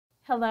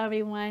Hello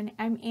everyone,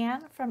 I'm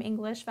Anne from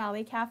English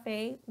Valley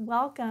Cafe.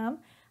 Welcome.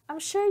 I'm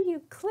sure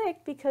you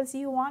clicked because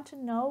you want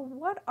to know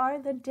what are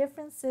the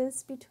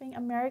differences between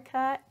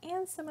America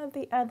and some of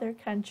the other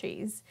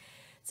countries.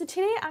 So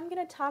today I'm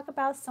going to talk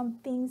about some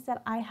things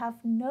that I have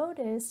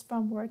noticed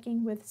from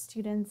working with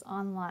students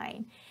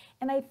online.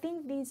 And I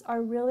think these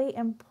are really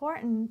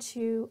important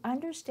to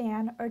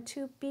understand or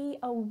to be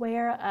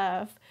aware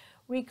of,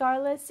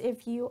 regardless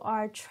if you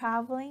are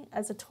traveling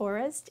as a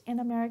tourist in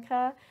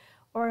America,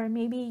 or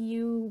maybe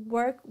you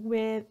work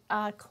with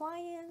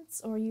clients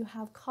or you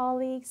have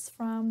colleagues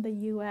from the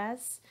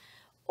US,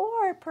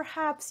 or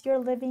perhaps you're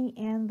living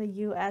in the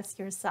US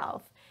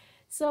yourself.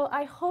 So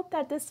I hope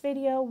that this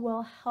video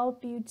will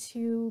help you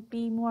to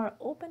be more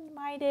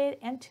open-minded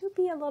and to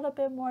be a little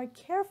bit more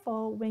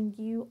careful when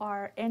you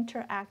are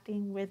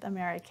interacting with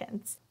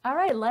Americans. All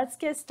right, let's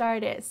get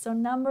started. So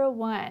number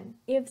one,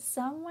 if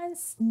someone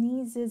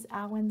sneezes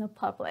out in the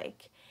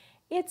public,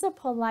 it's a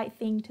polite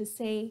thing to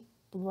say,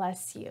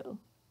 "Bless you,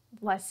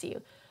 bless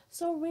you."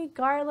 So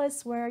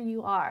regardless where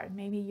you are,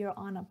 maybe you're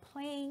on a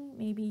plane,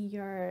 maybe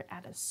you're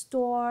at a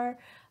store,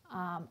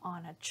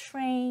 on a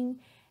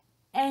train,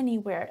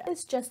 anywhere,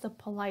 it's just a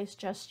polite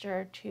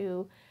gesture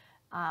to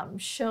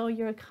show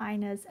your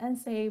kindness and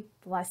say,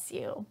 "Bless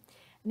you."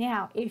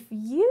 Now, if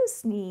you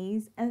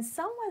sneeze and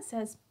someone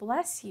says,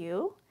 "Bless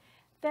you,"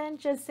 then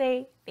just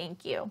say,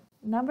 "Thank you."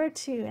 Number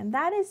two, and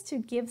that is to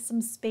give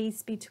some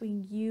space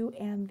between you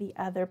and the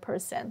other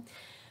person.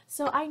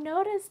 So I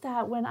noticed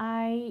that when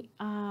I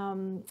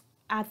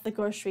at the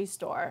grocery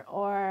store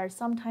or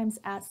sometimes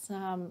at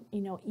some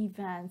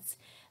events,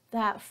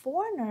 that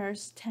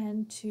foreigners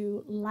tend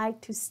to like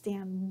to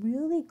stand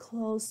really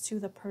close to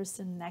the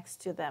person next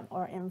to them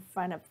or in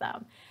front of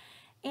them.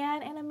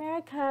 And in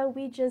America,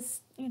 we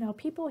just,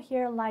 people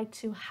here like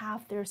to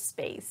have their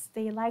space.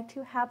 They like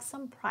to have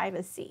some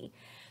privacy.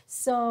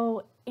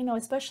 So,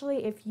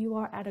 especially if you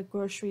are at a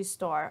grocery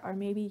store or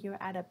maybe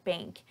you're at a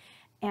bank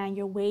and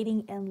you're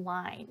waiting in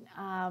line,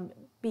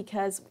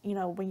 because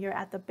when you're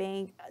at the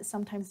bank,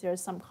 sometimes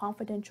there's some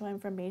confidential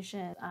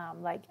information,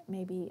 like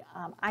maybe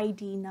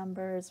ID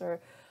numbers or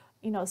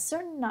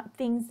certain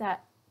things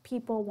that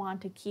people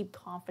want to keep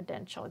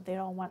confidential. They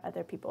don't want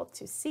other people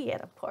to see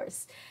it, of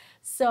course.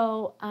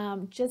 So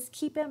just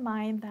keep in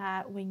mind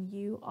that when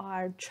you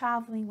are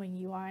traveling, when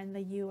you are in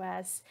the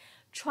US,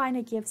 trying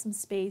to give some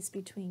space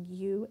between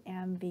you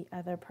and the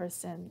other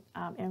person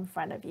in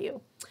front of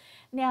you.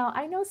 Now,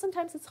 I know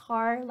sometimes it's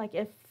hard, like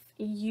if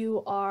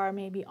you are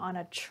maybe on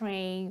a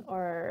train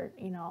or,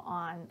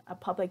 on a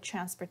public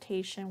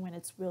transportation when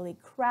it's really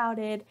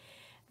crowded,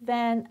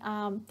 then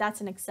that's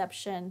an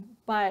exception.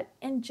 But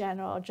in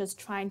general, just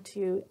trying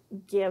to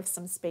give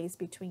some space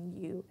between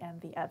you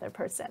and the other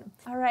person.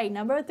 All right,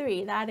 number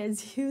three, that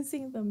is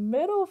using the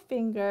middle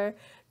finger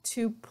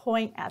to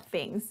point at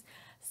things.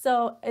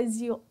 So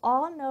as you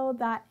all know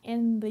that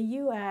in the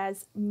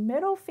US,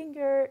 middle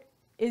finger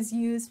is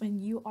used when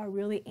you are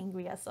really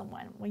angry at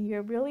someone. When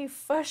you're really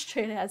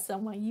frustrated at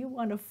someone, you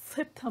want to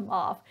flip them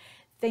off,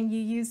 then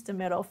you use the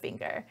middle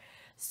finger.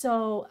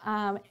 So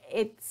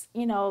it's,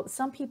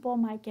 some people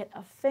might get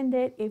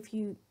offended if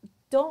you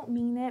don't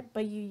mean it,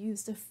 but you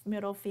use the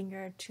middle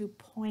finger to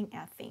point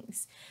at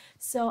things.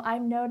 So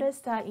I've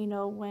noticed that,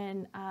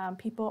 when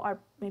people are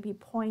maybe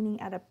pointing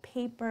at a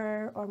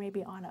paper or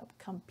maybe on a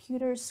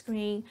computer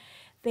screen,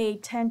 they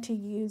tend to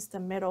use the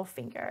middle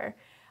finger.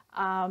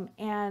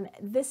 And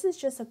this is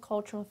just a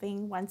cultural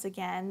thing, once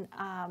again,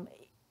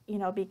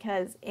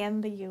 because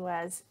in the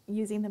US,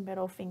 using the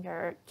middle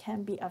finger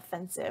can be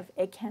offensive.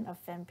 It can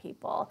offend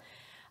people.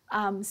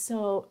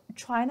 So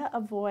trying to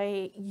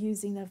avoid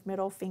using the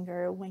middle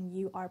finger when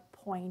you are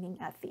pointing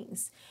at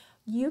things.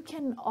 You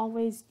can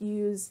always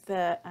use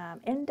the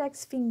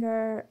index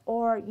finger,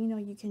 or,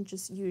 you can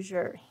just use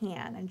your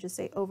hand and just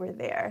say "over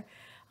there."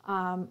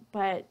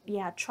 But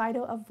yeah, try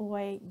to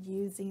avoid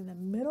using the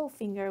middle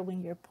finger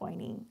when you're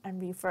pointing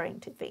and referring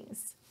to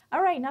things.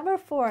 All right, number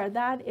four,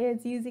 that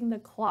is using the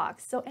clock.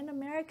 So in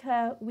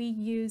America, we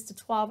use the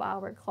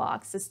 12-hour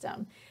clock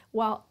system,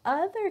 while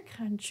other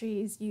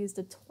countries use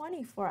the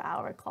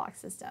 24-hour clock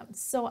system.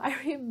 So I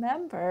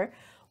remember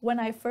when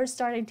I first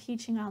started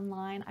teaching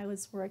online, I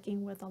was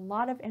working with a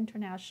lot of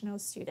international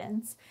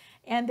students,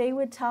 and they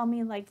would tell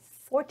me like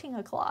 14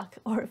 o'clock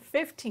or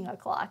 15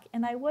 o'clock,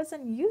 and I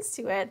wasn't used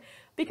to it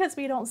because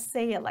we don't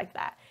say it like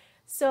that.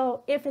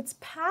 So if it's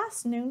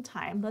past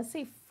noontime, let's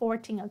say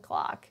 14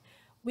 o'clock,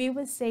 we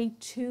would say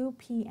 2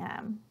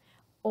 p.m.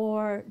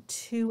 or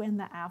 2 in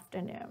the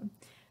afternoon.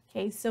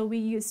 Okay, so we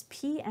use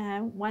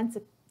p.m. Once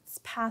it's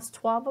past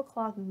 12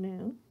 o'clock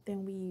noon,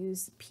 then we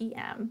use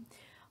p.m.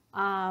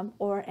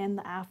 Or in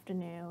the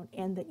afternoon,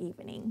 in the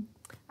evening.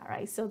 All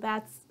right, so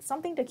that's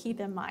something to keep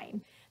in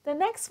mind. The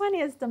next one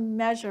is the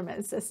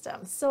measurement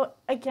system. So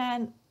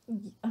again,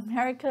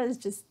 America is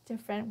just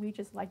different. We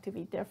just like to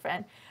be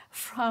different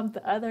from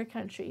the other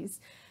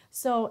countries.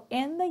 So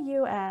in the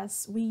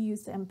US, we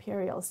use the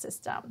imperial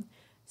system.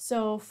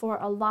 So for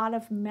a lot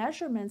of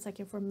measurements, like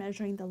if we're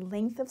measuring the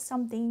length of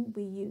something,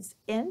 we use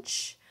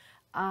inch.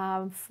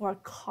 For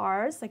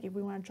cars, like if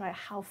we want to try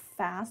how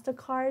fast a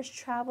car is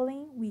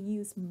traveling, we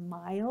use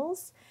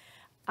miles.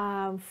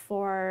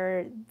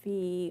 For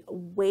the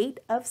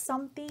weight of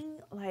something,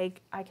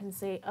 like I can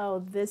say, oh,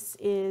 this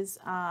is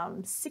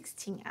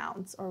 16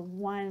 ounce or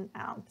 1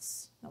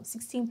 ounce, no,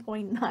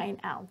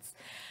 16.9 ounce.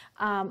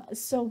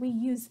 So we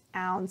use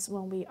ounce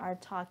when we are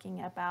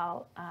talking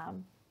about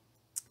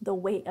the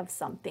weight of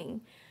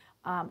something,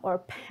 or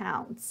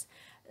pounds.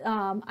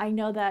 I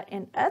know that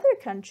in other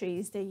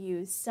countries they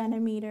use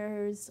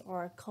centimeters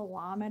or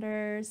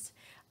kilometers.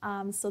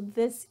 So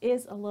this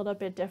is a little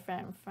bit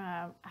different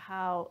from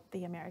how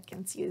the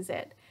Americans use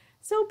it.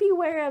 So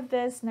beware of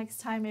this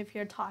next time if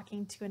you're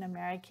talking to an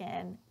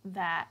American,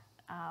 that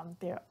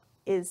there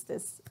is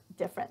this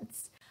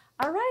difference.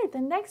 All right,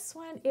 the next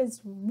one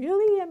is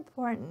really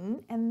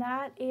important, and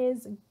that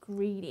is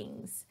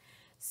greetings.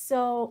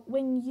 So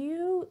when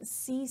you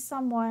see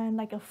someone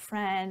like a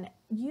friend,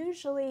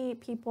 usually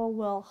people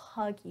will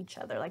hug each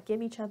other, like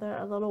give each other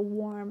a little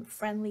warm,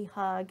 friendly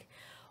hug.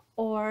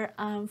 Or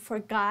for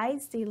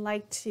guys, they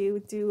like to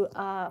do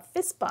a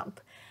fist bump,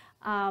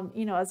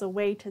 as a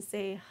way to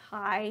say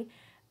hi.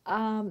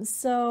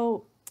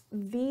 So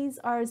these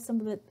are some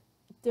of the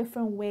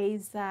different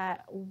ways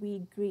that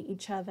we greet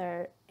each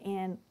other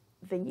in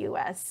the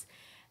US.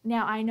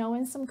 Now, I know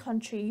in some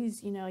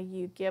countries,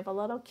 you give a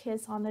little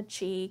kiss on the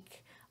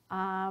cheek.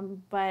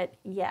 But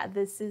yeah,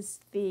 this is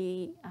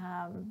the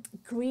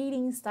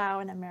greeting style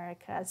in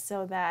America,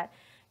 so that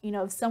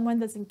if someone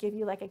doesn't give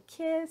you like a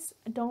kiss,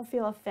 don't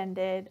feel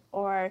offended.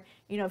 Or,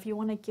 if you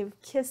want to give a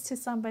kiss to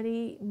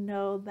somebody,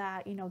 know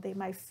that, they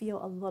might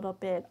feel a little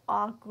bit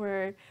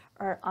awkward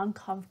or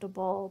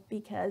uncomfortable,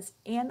 because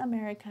in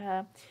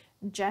America,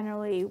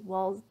 generally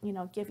we'll,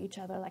 give each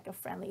other like a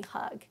friendly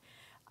hug.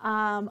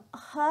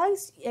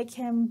 Hugs, it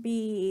can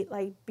be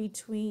like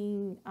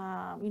between,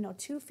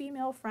 two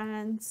female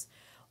friends,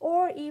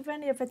 or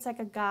even if it's like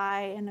a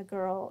guy and a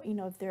girl,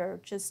 if they're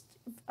just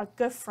a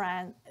good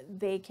friend,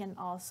 they can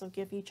also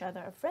give each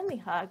other a friendly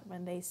hug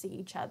when they see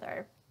each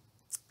other.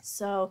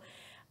 So,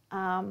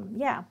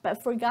 yeah,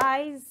 but for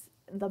guys,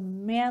 the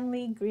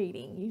manly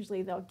greeting,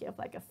 usually they'll give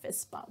like a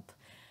fist bump.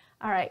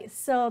 All right,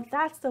 so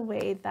that's the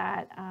way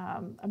that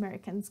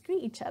Americans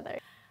greet each other.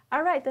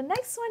 All right, the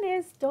next one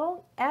is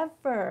don't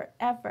ever,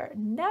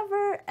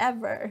 never,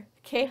 ever,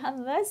 okay,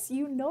 unless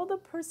you know the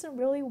person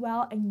really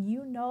well and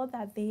you know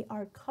that they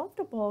are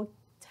comfortable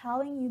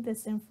telling you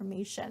this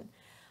information.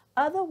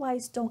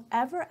 Otherwise, don't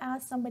ever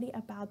ask somebody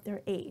about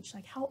their age,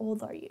 like how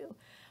old are you?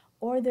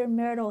 Or their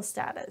marital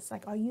status,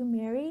 like are you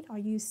married? Are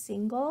you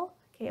single?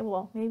 Okay,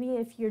 well, maybe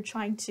if you're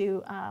trying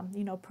to,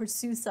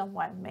 pursue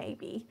someone,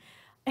 maybe.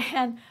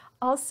 And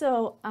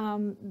also,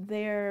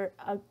 they're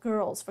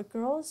girls. For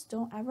girls,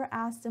 don't ever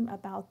ask them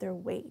about their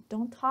weight.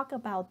 Don't talk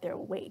about their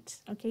weight.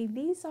 Okay,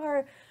 these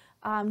are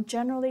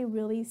generally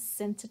really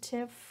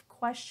sensitive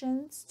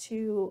questions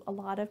to a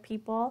lot of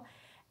people.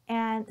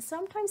 And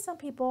sometimes some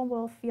people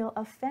will feel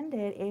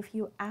offended if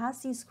you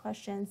ask these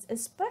questions,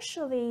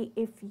 especially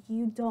if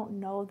you don't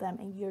know them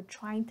and you're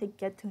trying to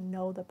get to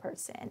know the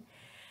person.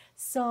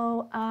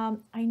 So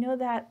I know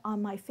that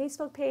on my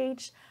Facebook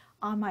page,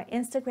 on my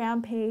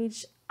Instagram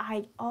page,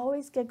 I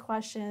always get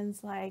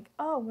questions like,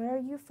 oh, where are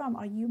you from?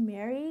 Are you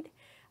married?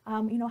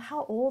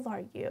 How old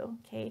are you?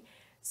 Okay,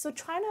 so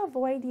trying to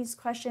avoid these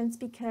questions,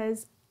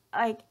 because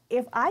like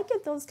if I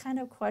get those kind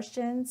of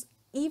questions,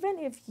 even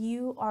if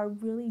you are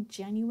really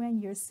genuine,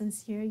 you're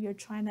sincere, you're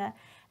trying to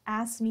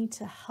ask me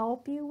to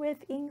help you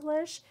with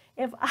English,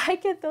 if I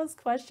get those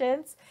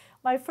questions,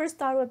 my first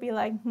thought would be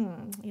like,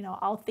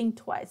 I'll think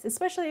twice,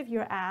 especially if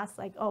you're asked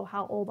like, oh,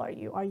 how old are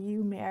you? Are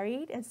you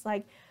married? It's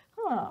like,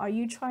 are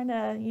you trying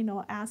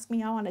to, ask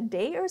me out on a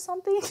date or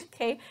something?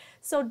 Okay,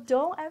 so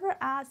don't ever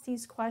ask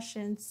these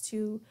questions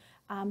to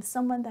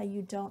someone that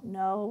you don't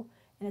know,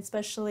 and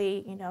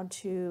especially,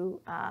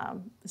 to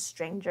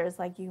strangers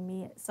like you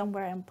meet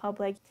somewhere in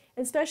public.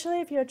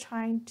 Especially if you're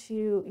trying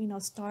to,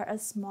 start a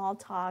small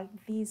talk,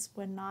 these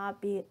would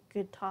not be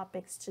good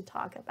topics to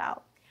talk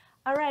about.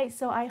 All right,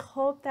 so I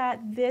hope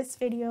that this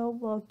video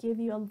will give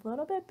you a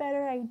little bit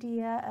better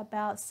idea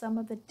about some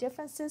of the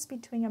differences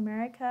between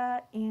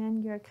America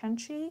and your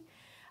country,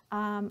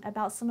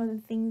 about some of the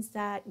things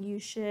that you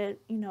should,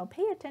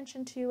 pay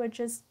attention to, or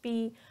just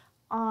be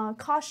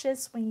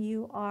cautious when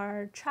you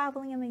are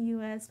traveling in the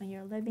US, when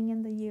you're living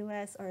in the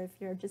US, or if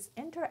you're just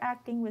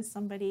interacting with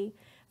somebody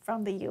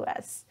from the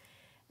US.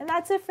 And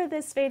that's it for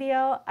this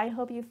video. I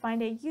hope you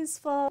find it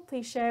useful.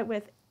 Please share it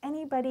with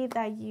anybody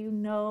that you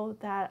know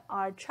that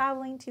are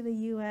traveling to the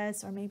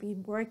US, or maybe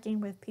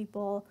working with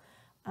people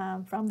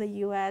from the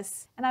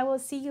US. And I will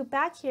see you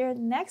back here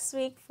next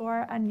week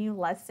for a new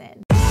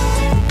lesson.